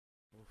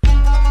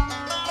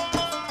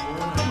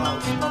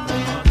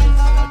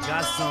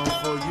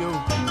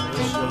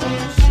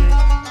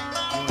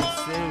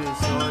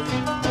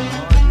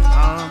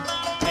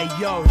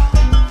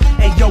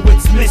Ayo,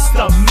 it's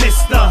Mista.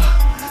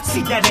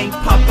 See, that ain't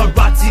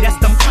paparazzi, that's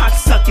them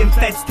cocksucking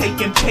feds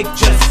taking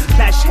pictures.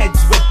 Bash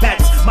heads with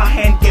bats, my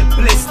hand get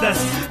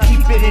blisters.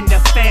 Keep it in the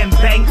fan,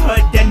 bang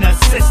hood and a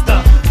sister.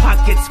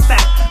 Pockets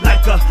fat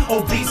like a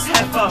obese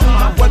heifer.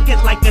 I work it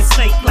like a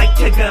snake, like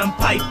Tigger and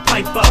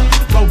Piper.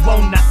 Roll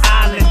on the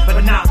island, but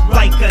not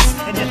Rikers.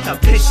 And if the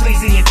bitch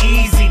lazy and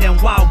easy, then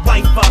why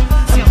wipe her?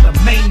 See, I'm the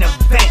main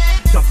event.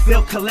 The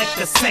bill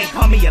collector saint,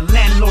 call me a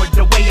landlord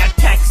the way I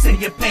tax and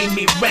you pay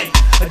me rent.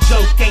 A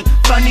joke ain't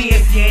funny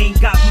if you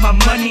ain't got my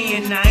money,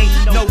 and I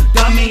ain't no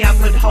dummy, I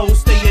put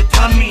holes to your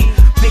tummy.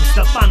 Biggz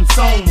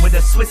A.K.A with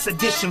a Swiss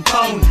edition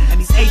phone, and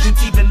these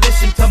agents even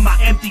listen to my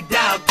empty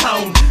dial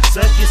tone. So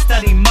if you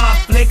study my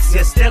flicks,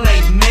 you still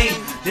ain't me.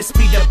 This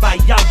be the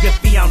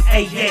biography on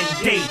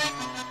A.N.D.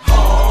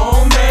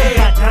 Homie,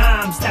 got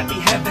dimes that be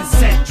heaven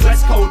sent.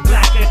 Dress code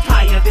black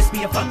attire, this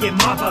be a fucking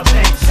mob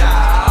event.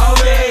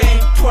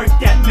 shawty, Twerk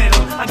that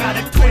middle, I got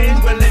a twin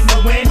willing to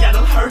win,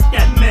 that'll hurt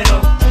that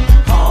middle.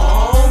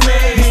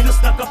 homie, You still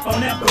stuck up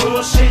on that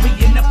bullshit.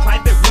 We in the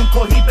private room,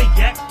 Cohiba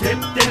yak,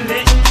 dipped and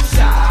lit.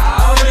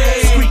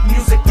 shawty, Street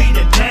music be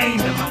the name,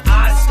 and my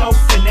eyes scope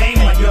the name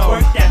while you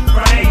work that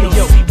frame.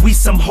 Yo, we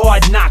some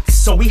hard knocks,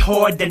 so we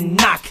hard to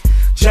knock.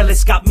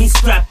 Jealous got me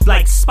strapped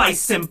like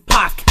Spice and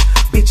Pac.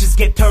 Bitches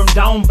get turned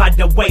on by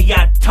the way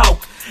I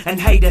talk, and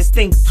haters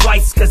think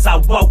twice cause I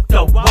woke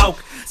the walk.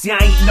 See, I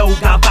ain't no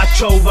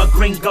Gabacho or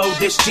Gringo,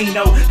 this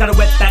Gino. Got a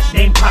wet fat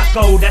named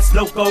Paco, that's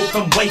loco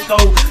from Waco.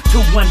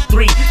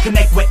 213,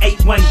 connect with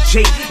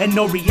 81G. And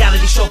no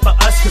reality show for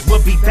us cause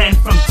we'll be banned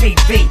from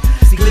TV.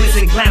 See, glitz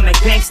and glamour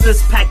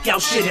gangsters pack y'all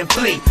shit and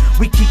flee.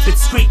 We keep it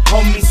street,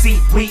 homie, see,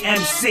 we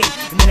MC.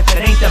 And if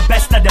it ain't the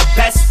best of the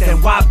best,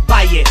 then why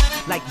buy it?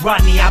 Like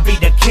Rodney, I be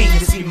the king,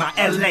 this be my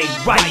LA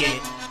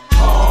riot.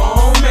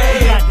 homie,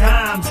 Got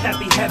dimes that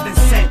be heaven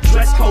sent.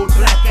 Dress code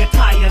black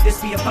attire,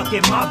 this be a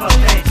fucking mob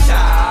event.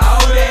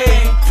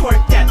 shawty,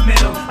 Twerk that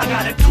middle, I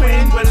got a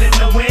twin willing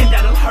to win,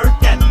 that'll hurt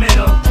that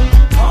middle.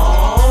 You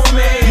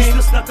homie,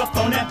 still stuck up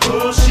on that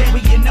bullshit.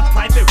 We in the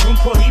private room,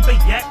 Cohiba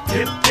yak,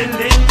 dipped and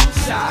lit.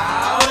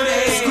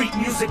 shawty. Street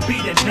music be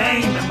the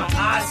name, and my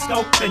eyes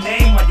scope the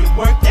name while you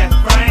work that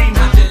frame.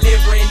 I'm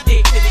delivering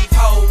dick to these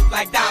hoes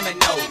like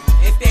dominoes.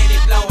 Instead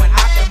of blowing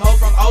optimo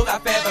from O's I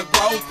feather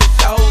grow for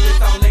show.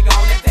 It's only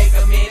gonna take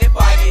a minute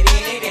before I get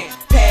in it and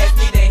pass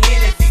me the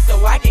Hennessy so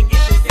I can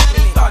get this dick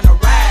and starting to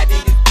ride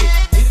in this bitch.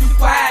 It's too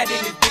quiet in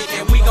this bitch,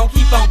 and we gon'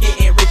 keep on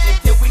getting rich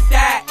until we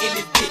die in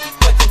this bitch.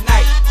 But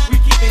tonight we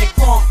keeping it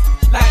crunk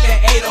like an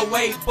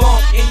 808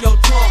 bump in your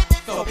trunk.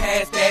 So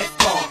pass that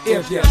skunk.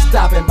 If you're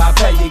stopping my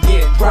pay, you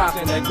get dropped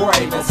in the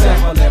grave. And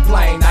simple and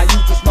plain, I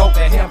used to smoke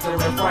that Hampton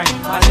refrain.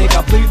 My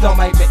nigga, please don't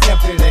make me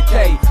empty the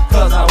K,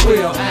 cause I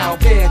will. I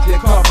don't care if you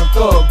come from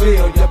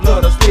Thugville, your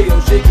blood will spill.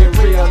 Shit get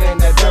real in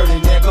that dirty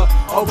nigga.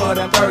 Over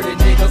them 30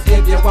 niggas,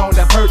 if you want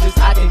to purchase,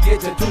 I can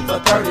get you 2 for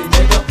 30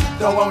 nigga.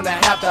 Don't wanna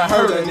have to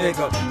hurt a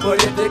nigga,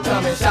 but if they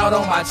come and shout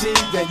on my cheek,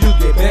 then you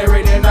get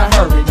buried in a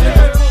hurry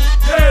nigga.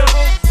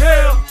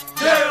 Yeah.